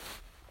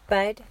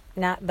Bud,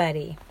 Not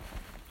Buddy.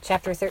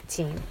 Chapter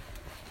 13.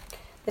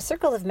 The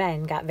circle of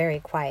men got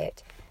very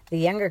quiet. The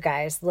younger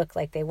guys looked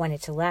like they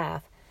wanted to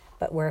laugh,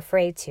 but were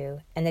afraid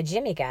to, and the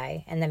Jimmy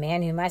guy and the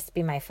man who must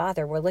be my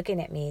father were looking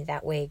at me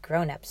that way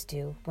grown-ups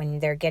do when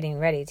they're getting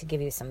ready to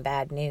give you some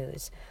bad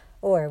news,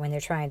 or when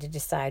they're trying to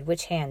decide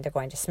which hand they're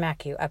going to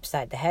smack you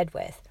upside the head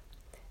with.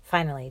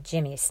 Finally,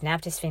 Jimmy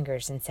snapped his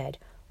fingers and said,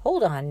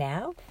 "Hold on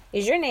now.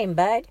 Is your name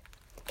Bud?"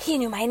 "He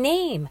knew my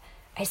name."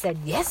 I said,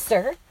 "Yes,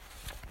 sir."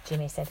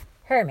 Jimmy said,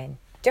 "Herman,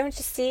 don't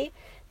you see?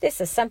 This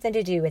has something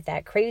to do with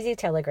that crazy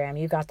telegram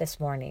you got this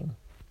morning."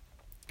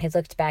 He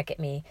looked back at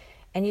me.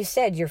 "And you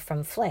said you're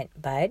from Flint,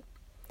 Bud?"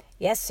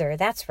 "Yes, sir,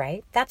 that's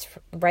right. That's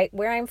right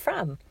where I'm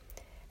from."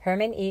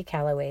 Herman E.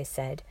 Calloway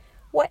said,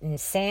 "What in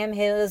Sam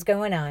Hill is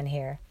going on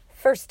here?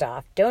 First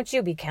off, don't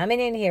you be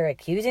coming in here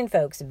accusing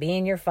folks of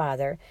being your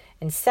father.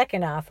 And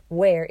second off,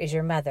 where is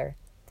your mother?"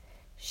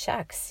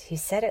 Shucks, he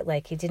said it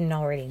like he didn't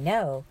already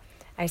know.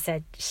 I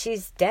said,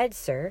 "She's dead,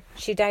 sir.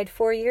 She died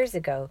 4 years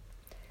ago."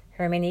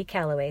 Herman E.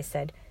 Calloway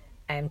said,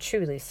 "I am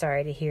truly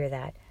sorry to hear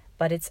that,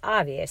 but it's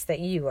obvious that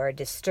you are a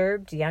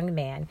disturbed young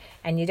man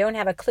and you don't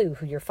have a clue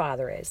who your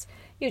father is.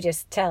 You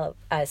just tell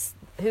us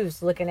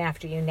who's looking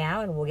after you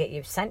now and we'll get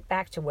you sent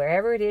back to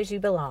wherever it is you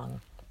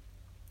belong."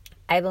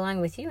 "I belong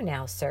with you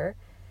now, sir."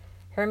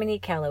 Herman E.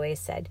 Calloway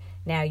said,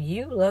 "Now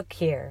you look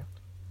here."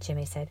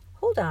 Jimmy said,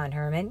 "Hold on,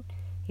 Herman."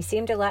 He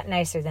seemed a lot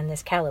nicer than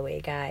this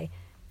Calloway guy.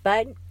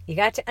 "Bud, you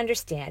got to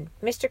understand,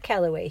 Mr.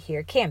 Calloway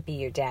here can't be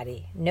your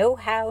daddy. No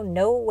how,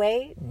 no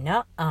way,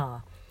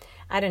 nuh-uh.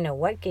 I don't know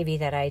what gave you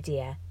that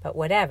idea, but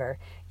whatever,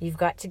 you've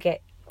got to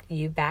get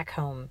you back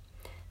home.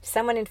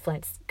 Someone in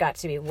Flint's got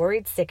to be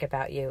worried sick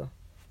about you."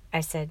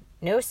 I said,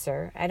 "No,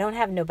 sir, I don't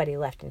have nobody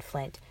left in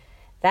Flint.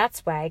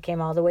 That's why I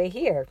came all the way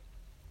here."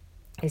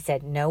 He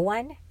said, "No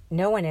one?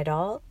 No one at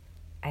all?"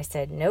 I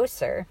said, "No,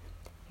 sir."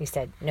 He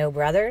said, "No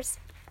brothers?"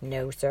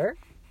 "No, sir."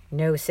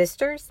 "No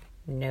sisters?"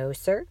 "No,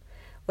 sir."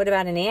 "What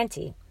about an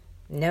auntie?"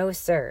 "No,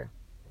 sir."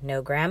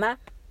 "No grandma?"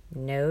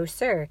 "No,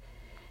 sir."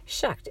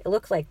 Shucked, it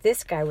looked like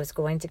this guy was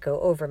going to go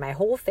over my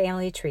whole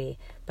family tree,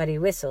 but he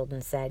whistled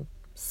and said,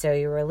 "So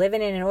you were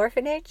living in an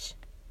orphanage?"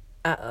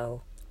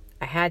 Uh-oh.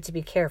 I had to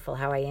be careful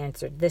how I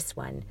answered this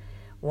one.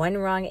 One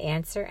wrong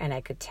answer, and I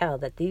could tell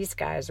that these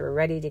guys were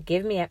ready to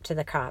give me up to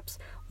the cops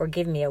or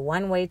give me a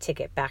one-way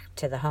ticket back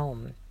to the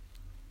home.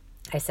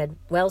 I said,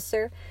 "Well,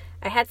 sir,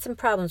 I had some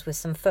problems with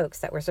some folks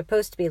that were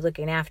supposed to be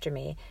looking after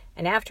me,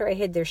 and after I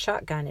hid their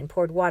shotgun and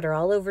poured water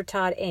all over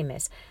Todd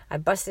Amos, I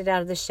busted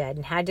out of the shed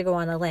and had to go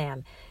on the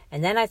lam,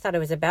 and then I thought it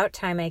was about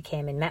time I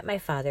came and met my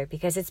father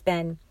because it's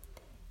been—"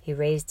 He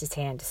raised his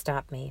hand to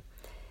stop me.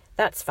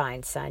 "That's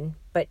fine, son,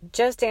 but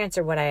just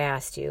answer what I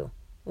asked you.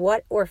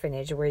 What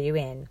orphanage were you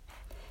in?"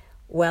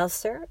 "Well,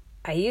 sir,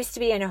 I used to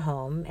be in a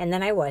home, and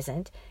then I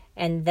wasn't,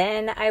 and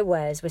then I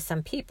was with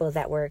some people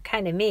that were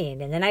kind of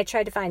mean, and then I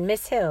tried to find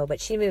Miss Hill, but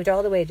she moved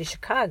all the way to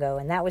Chicago,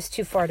 and that was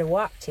too far to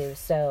walk to,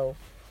 so—"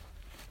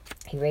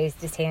 He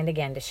raised his hand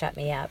again to shut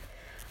me up.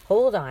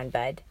 "Hold on,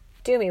 Bud.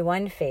 Do me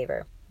one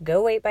favor.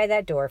 Go wait by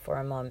that door for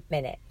a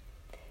minute."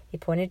 He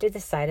pointed to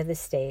the side of the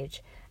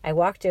stage. I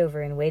walked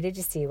over and waited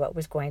to see what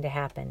was going to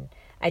happen.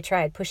 I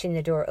tried pushing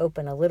the door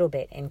open a little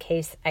bit in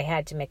case I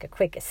had to make a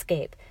quick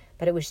escape,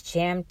 but it was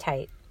jammed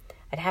tight.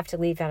 I'd have to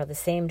leave out of the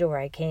same door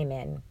I came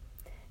in.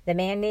 The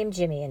man named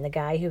Jimmy and the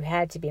guy who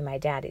had to be my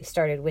daddy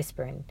started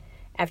whispering.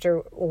 After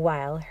a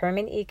while,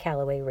 Herman E.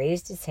 Calloway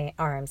raised his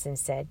arms and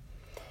said,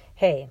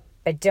 "Hey,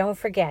 but don't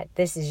forget,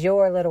 this is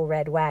your little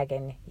red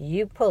wagon.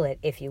 You pull it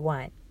if you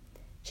want."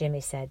 Jimmy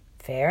said,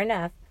 "Fair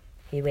enough."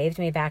 He waved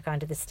me back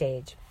onto the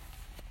stage.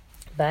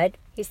 "Bud,"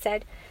 he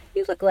said,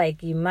 "you look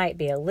like you might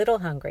be a little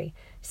hungry,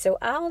 so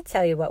I'll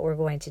tell you what we're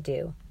going to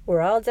do.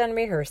 We're all done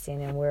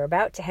rehearsing, and we're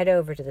about to head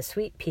over to the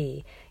Sweet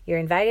Pea. You're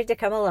invited to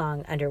come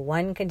along under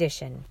one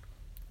condition."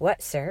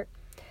 "What, sir?"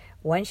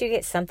 "Once you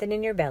get something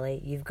in your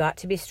belly, you've got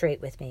to be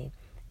straight with me.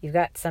 You've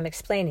got some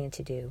explaining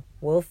to do.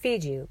 We'll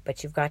feed you,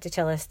 but you've got to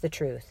tell us the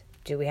truth.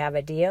 Do we have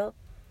a deal?"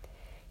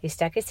 He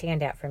stuck his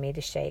hand out for me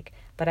to shake,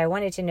 but I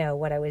wanted to know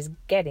what I was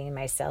getting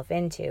myself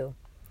into.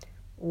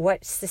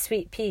 "What's the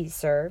Sweet Pea,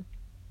 sir?"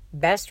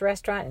 "Best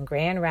restaurant in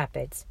Grand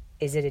Rapids.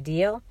 Is it a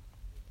deal?"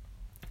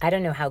 I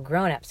don't know how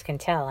grown-ups can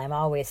tell I'm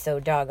always so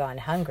doggone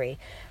hungry,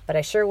 but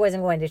I sure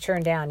wasn't going to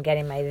turn down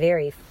getting my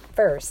very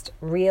first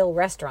real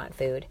restaurant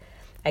food.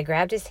 I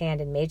grabbed his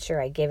hand and made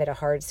sure I gave it a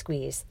hard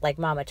squeeze, like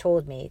Mama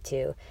told me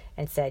to,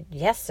 and said,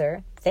 "Yes,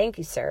 sir. Thank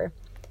you, sir."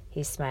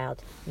 He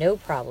smiled. "No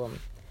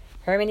problem."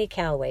 Herman E.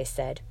 Calloway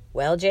said,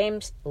 "Well,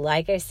 James,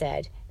 like I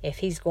said, if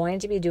he's going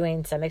to be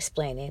doing some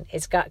explaining,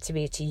 it's got to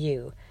be to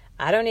you.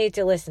 I don't need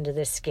to listen to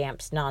this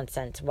scamp's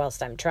nonsense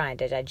whilst I'm trying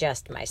to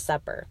digest my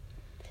supper."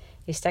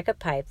 He stuck a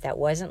pipe that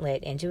wasn't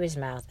lit into his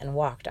mouth and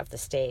walked off the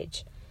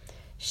stage.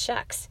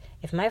 Shucks,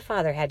 if my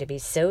father had to be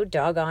so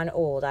doggone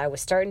old, I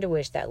was starting to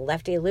wish that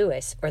Lefty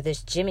Lewis or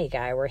this Jimmy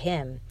guy were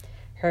him.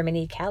 Herman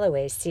E.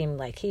 Calloway seemed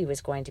like he was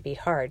going to be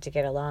hard to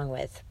get along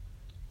with.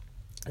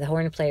 The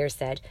horn player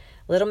said,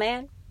 "Little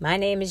man, my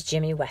name is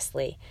Jimmy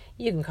Wesley.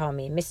 You can call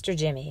me Mr.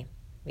 Jimmy."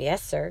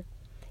 "Yes, sir."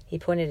 He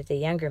pointed at the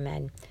younger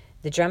men.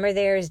 The drummer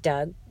there is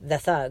Doug, the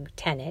thug,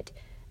 Tenet.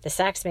 The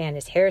sax man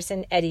is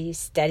Harrison, Eddie,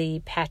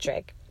 Steady,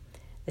 Patrick.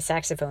 The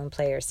saxophone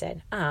player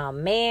said, "Aw,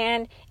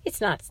 man, it's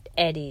not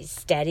Eddie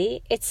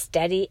Steady. It's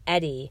Steady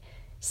Eddie.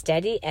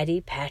 Steady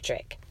Eddie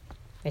Patrick."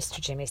 Mr.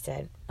 Jimmy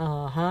said,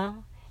 "Uh-huh.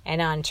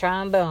 And on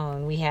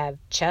trombone, we have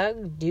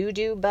Chug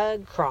Doo-Doo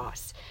Bug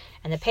Cross.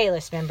 And the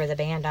palest member of the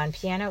band on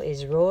piano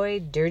is Roy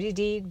Dirty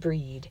Deed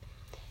Breed."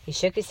 He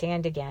shook his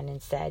head again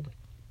and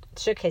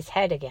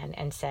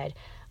said,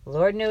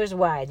 "Lord knows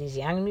why these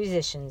young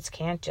musicians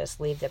can't just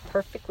leave the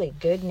perfectly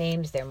good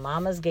names their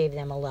mamas gave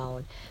them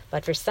alone,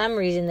 but for some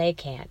reason they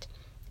can't.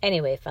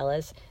 Anyway,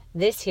 fellas,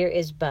 this here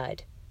is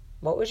Bud."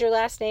 "What was your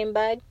last name,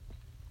 Bud?"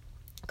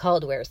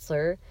 "Caldwell,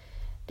 sir.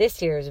 This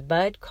here is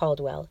Bud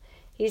Caldwell.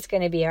 He's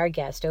going to be our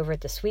guest over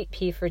at the Sweet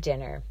Pea for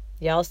dinner.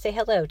 Y'all say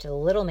hello to the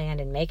little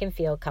man and make him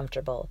feel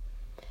comfortable."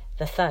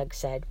 The thug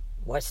said,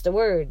 "What's the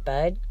word,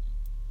 Bud?"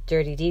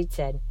 Dirty Deed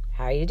said,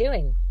 "How are you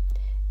doing?"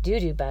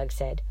 Doo-Doo Bug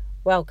said,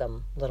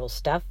 "Welcome, little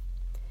stuff."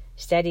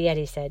 Steady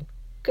Eddie said,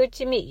 "Good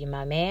to meet you,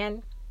 my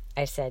man."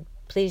 I said,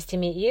 "Pleased to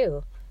meet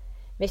you."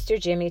 Mr.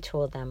 Jimmy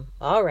told them,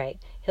 "All right,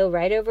 he'll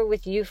ride over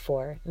with you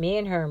four. Me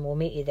and Herm will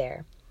meet you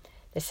there."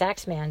 The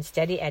sax man,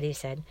 Steady Eddie,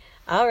 said,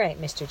 "All right,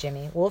 Mr.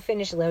 Jimmy, we'll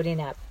finish loading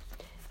up."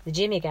 The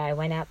Jimmy guy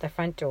went out the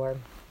front door.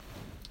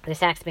 The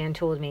sax man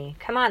told me,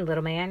 "Come on,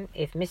 little man.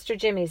 If Mr.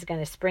 Jimmy's going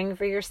to spring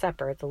for your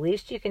supper, the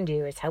least you can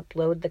do is help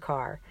load the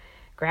car.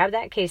 Grab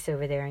that case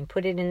over there and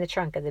put it in the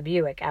trunk of the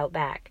Buick out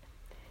back."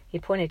 He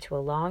pointed to a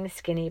long,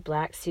 skinny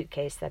black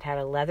suitcase that had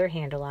a leather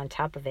handle on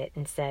top of it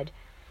and said,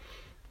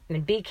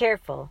 "And be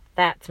careful.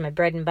 That's my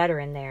bread and butter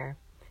in there."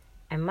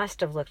 I must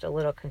have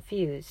looked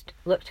confused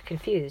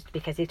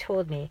because he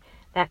told me,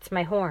 "That's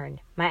my horn,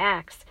 my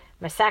axe,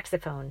 my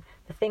saxophone,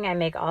 the thing I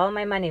make all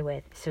my money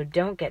with, so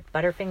don't get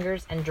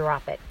butterfingers and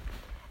drop it."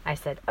 I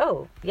said,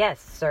 "Oh, yes,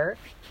 sir."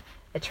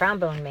 The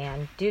trombone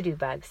man, Doo-Doo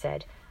Bug,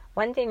 said,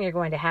 "One thing you're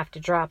going to have to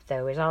drop,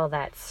 though, is all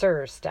that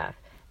sir stuff.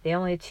 The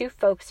only two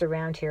folks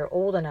around here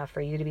old enough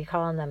for you to be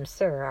calling them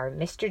sir are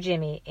Mr.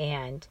 Jimmy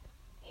and,"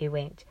 he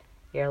winked,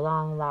 "your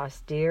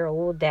long-lost dear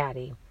old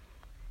daddy."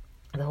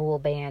 The whole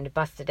band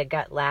busted a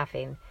gut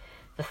laughing.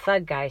 The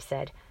thug guy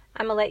said,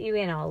 "I'm going to let you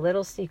in on a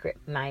little secret,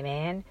 my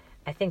man.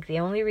 I think the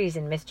only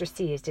reason Mr.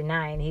 C is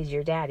denying he's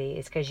your daddy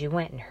is 'cause you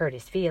went and hurt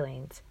his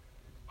feelings."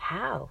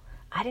 "How?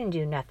 I didn't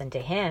do nothing to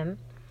him."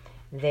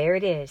 "There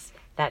it is.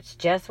 That's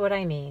just what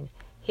I mean.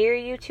 Here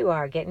you two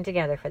are getting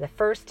together for the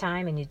first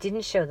time, and you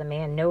didn't show the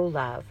man no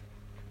love."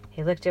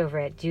 He looked over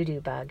at Doo-Doo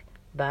Bug.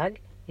 "Bug,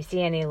 you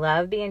see any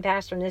love being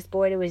passed from this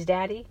boy to his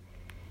daddy?"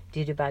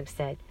 Doo-Doo Bug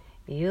said,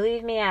 "You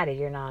leave me out of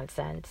your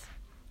nonsense."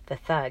 The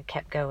thug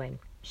kept going.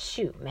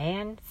 "Shoot,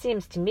 man.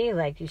 Seems to me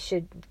like you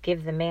should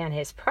give the man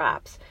his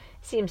props.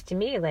 Seems to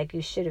me like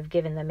you should have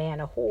given the man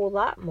a whole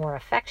lot more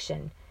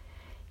affection.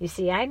 You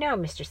see, I know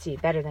Mr. C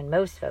better than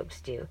most folks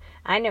do.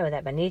 I know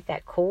that beneath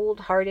that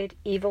cold-hearted,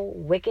 evil,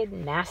 wicked,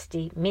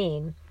 nasty,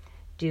 mean—"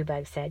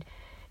 Doo-Bug said,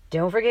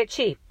 "Don't forget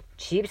Cheap.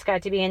 Cheap's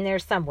got to be in there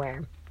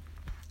somewhere."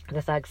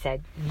 The thug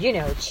said, "You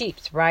know,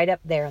 Cheap's right up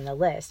there on the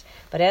list.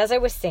 But as I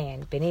was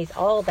saying, beneath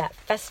all that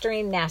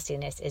festering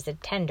nastiness is a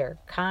tender,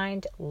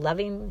 kind,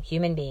 loving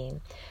human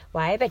being.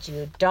 Why, I bet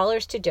you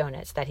dollars to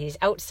donuts that he's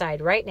outside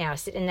right now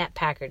sitting in that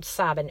Packard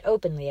sobbing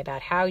openly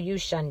about how you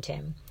shunned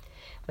him.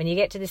 When you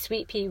get to the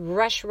Sweet Pea,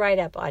 rush right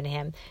up on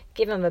him,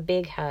 give him a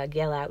big hug,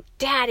 yell out,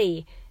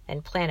 'Daddy!'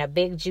 and plant a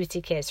big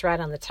juicy kiss right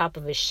on the top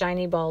of his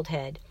shiny bald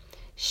head.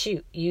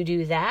 Shoot, you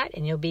do that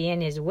and you'll be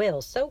in his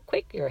will so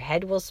quick your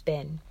head will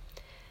spin."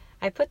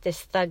 I put this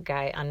thug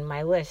guy on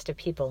my list of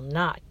people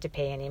not to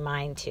pay any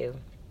mind to.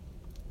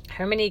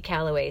 Herman E.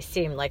 Calloway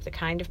seemed like the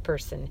kind of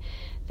person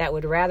that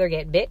would rather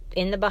get bit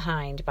in the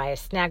behind by a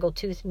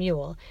snaggle-toothed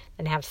mule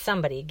than have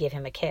somebody give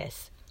him a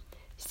kiss.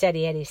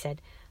 Steady Eddie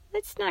said,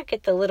 "Let's not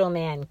get the little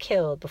man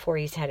killed before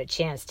he's had a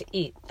chance to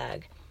eat,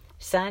 Thug.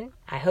 Son,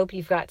 I hope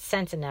you've got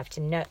sense enough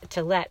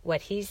to let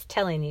what he's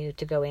telling you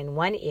to go in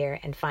one ear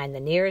and find the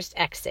nearest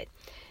exit.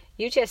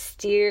 You just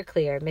steer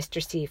clear of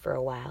Mr. C for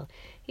a while.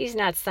 He's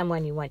not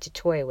someone you want to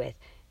toy with.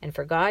 And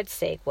for God's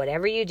sake,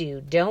 whatever you do,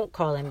 don't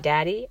call him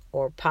Daddy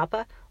or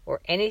Papa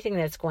or anything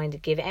that's going to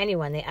give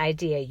anyone the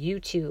idea you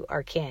two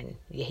are kin.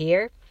 You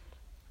hear?"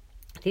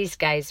 These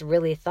guys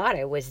really thought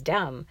I was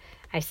dumb.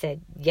 I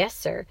said, "Yes,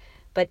 sir.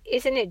 But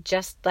isn't it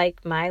just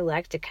like my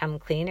luck to come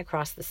clean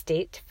across the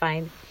state to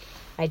find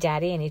my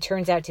daddy and he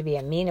turns out to be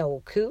a mean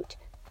old coot?"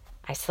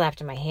 I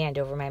slapped my hand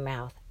over my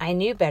mouth. I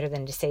knew better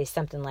than to say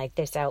something like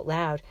this out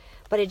loud,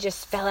 but it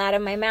just fell out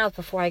of my mouth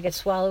before I could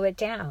swallow it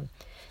down.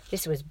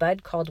 This was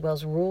Bud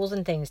Caldwell's Rules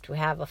and Things to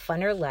Have a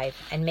Funner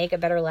Life and Make a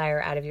Better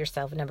Liar Out of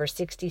Yourself, number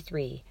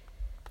 63.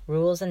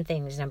 Rules and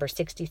Things, number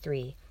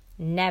 63.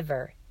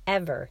 Never,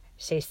 ever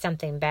say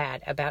something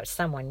bad about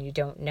someone you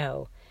don't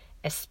know,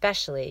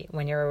 especially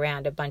when you're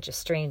around a bunch of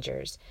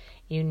strangers.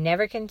 You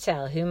never can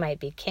tell who might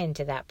be kin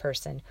to that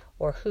person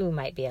or who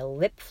might be a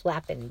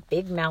lip-flapping,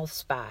 big-mouth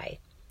spy.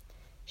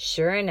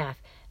 Sure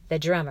enough, the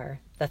drummer,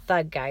 the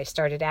thug guy,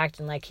 started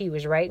acting like he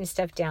was writing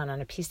stuff down on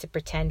a piece of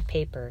pretend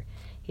paper.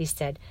 He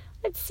said,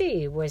 Let's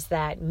see, was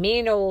that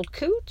mean old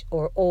coot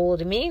or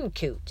old mean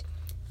coot?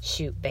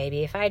 Shoot,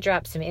 baby, if I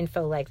drop some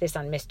info like this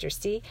on Mr.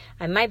 C,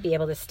 I might be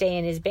able to stay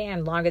in his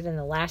band longer than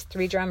the last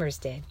 3 drummers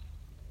did.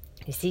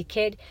 You see,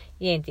 kid,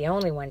 you ain't the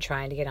only one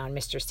trying to get on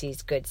Mr.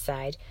 C's good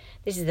side.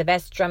 This is the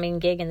best drumming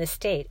gig in the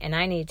state, and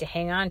I need to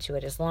hang on to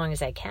it as long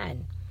as I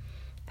can.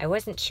 I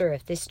wasn't sure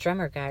if this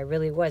drummer guy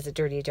really was a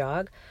dirty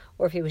dog,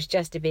 or if he was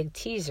just a big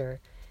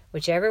teaser.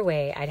 Whichever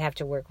way, I'd have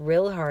to work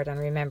real hard on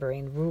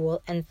remembering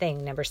rule and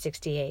thing number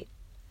 68.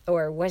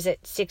 Or was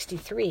it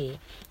 63?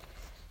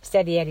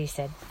 Steady Eddie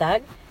said,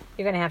 Thug,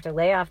 you're going to have to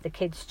lay off the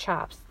kid's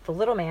chops. The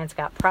little man's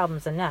got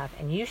problems enough,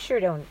 and you sure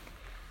don't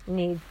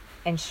need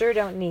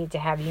to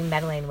have you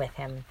meddling with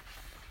him.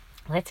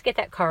 Let's get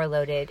that car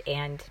loaded,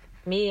 and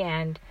me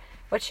and...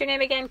 What's your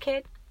name again,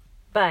 kid?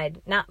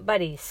 Bud, not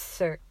Buddy,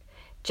 sir.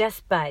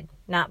 Just Bud,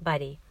 not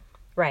Buddy.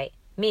 Right,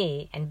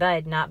 me and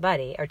Bud, not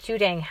Buddy, are too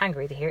dang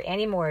hungry to hear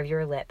any more of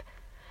your lip.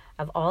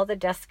 Of all the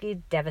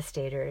dusky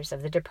devastators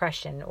of the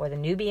Depression or the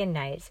Nubian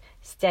Nights,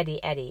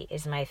 Steady Eddie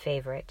is my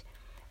favorite.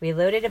 We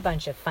loaded a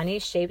bunch of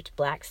funny-shaped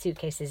black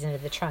suitcases into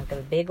the trunk of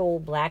a big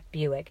old black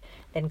Buick,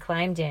 then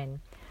climbed in.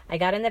 I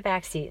got in the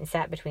back seat and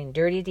sat between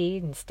Dirty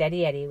Deed and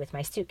Steady Eddie with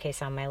my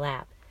suitcase on my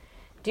lap.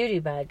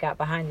 Doo-Doo Bug got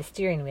behind the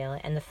steering wheel,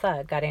 and the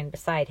Thug got in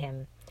beside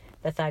him.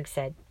 The Thug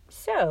said,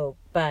 So,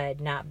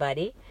 Bud, not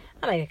Buddy,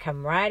 I'm going to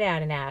come right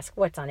out and ask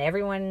what's on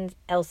everyone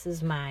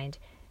else's mind.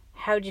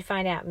 How'd you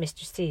find out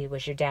Mr. C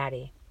was your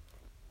daddy?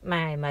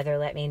 My mother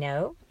let me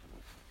know.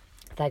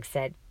 Thug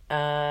said,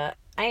 I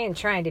ain't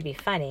trying to be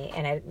funny,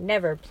 and I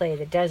never play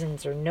the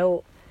dozens or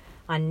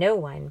on no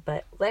one,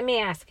 but let me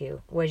ask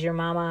you, was your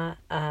mama,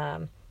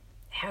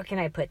 how can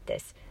I put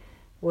this?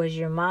 Was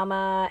your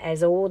mama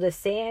as old as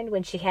sand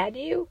when she had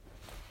you?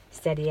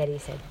 Steady Eddie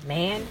said,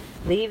 Man,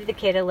 leave the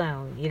kid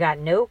alone. You got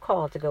no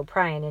call to go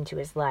prying into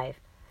his life.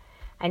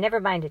 I never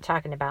minded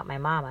talking about my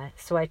mama,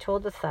 so I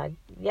told the Thug,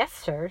 Yes,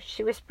 sir,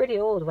 she was pretty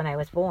old when I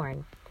was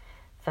born.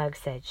 Thug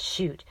said,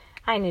 Shoot,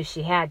 I knew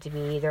she had to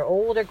be either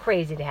old or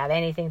crazy to have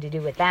anything to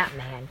do with that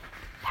man.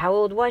 How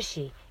old was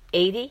she?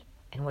 80?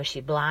 And was she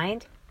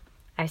blind?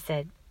 I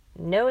said,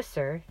 No,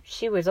 sir,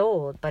 she was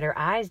old, but her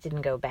eyes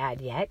didn't go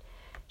bad yet.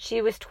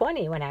 She was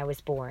 20 when I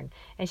was born,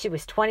 and she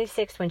was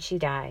 26 when she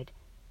died.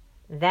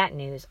 That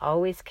news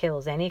always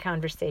kills any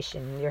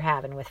conversation you're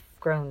having with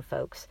grown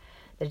folks.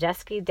 The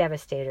dusky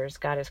devastators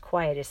got as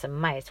quiet as some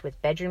mice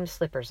with bedroom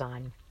slippers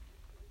on.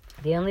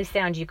 The only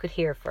sound you could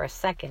hear for a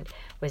second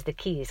was the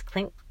keys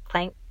clink,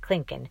 clank,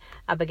 clinking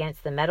up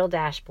against the metal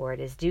dashboard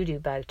as Doo-Doo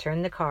Bug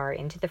turned the car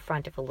into the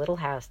front of a little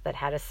house that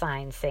had a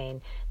sign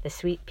saying The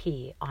Sweet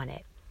Pea on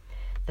it.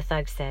 The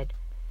Thug said,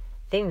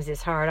 Things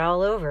is hard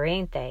all over,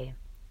 ain't they?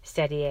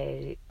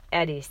 Steady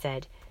Eddie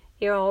said,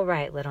 You're all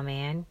right, little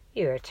man.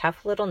 You're a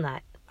tough little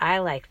nut. I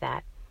like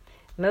that.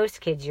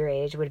 Most kids your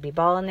age would be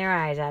bawling their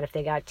eyes out if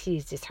they got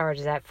teased as hard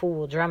as that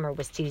fool drummer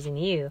was teasing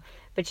you,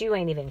 but you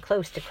ain't even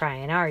close to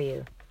crying, are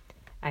you?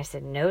 I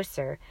said, No,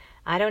 sir.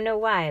 I don't know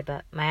why,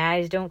 but my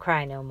eyes don't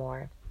cry no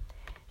more.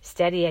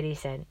 Steady Eddie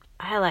said,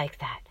 I like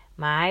that.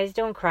 My eyes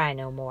don't cry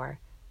no more.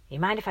 You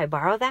mind if I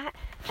borrow that?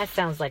 That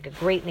sounds like a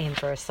great name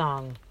for a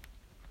song.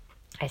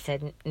 I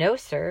said, No,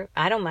 sir.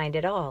 I don't mind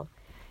at all.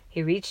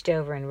 He reached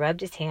over and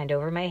rubbed his hand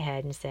over my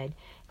head and said,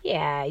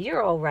 Yeah,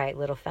 you're all right,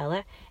 little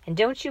fella, and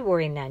don't you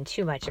worry none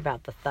too much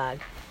about the Thug.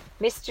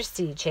 Mr.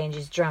 C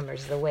changes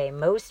drummers the way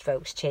most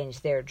folks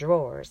change their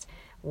drawers.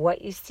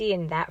 What you see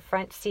in that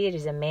front seat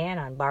is a man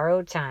on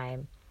borrowed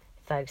time.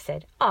 Thug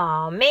said,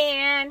 Aw,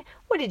 man,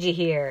 what did you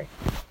hear?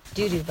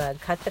 Doo-Doo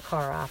Bug cut the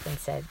car off and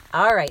said,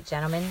 All right,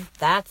 gentlemen,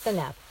 that's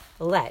enough.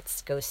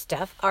 Let's go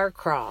stuff our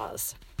craws.